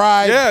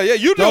subscribe. Yeah,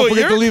 you do Don't it.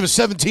 forget to You're- leave a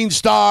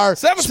 17-star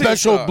 17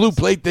 special stars. blue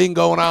plate thing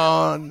going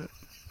on.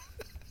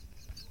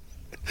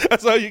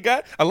 That's all you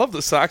got? I love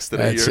the socks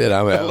today. That's it.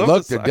 I mean, love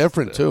look, the they're socks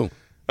different, today. too.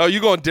 Oh, you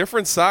going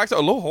different socks? A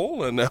little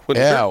hole in that one.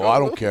 Yeah, well, I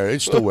don't care.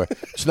 It's still wear.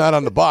 It's not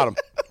on the bottom.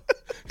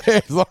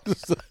 as long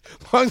as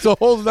the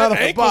hole's not on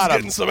the Ankle's bottom.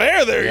 getting some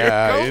air there.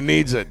 Yeah, Jurko. it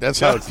needs it. That's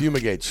how it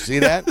fumigates. You see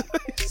that?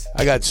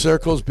 I got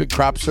circles, big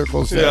crop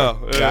circles there.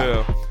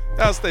 Yeah.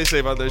 Now stay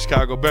safe out there,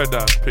 Chicago Bear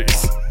down.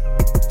 Peace.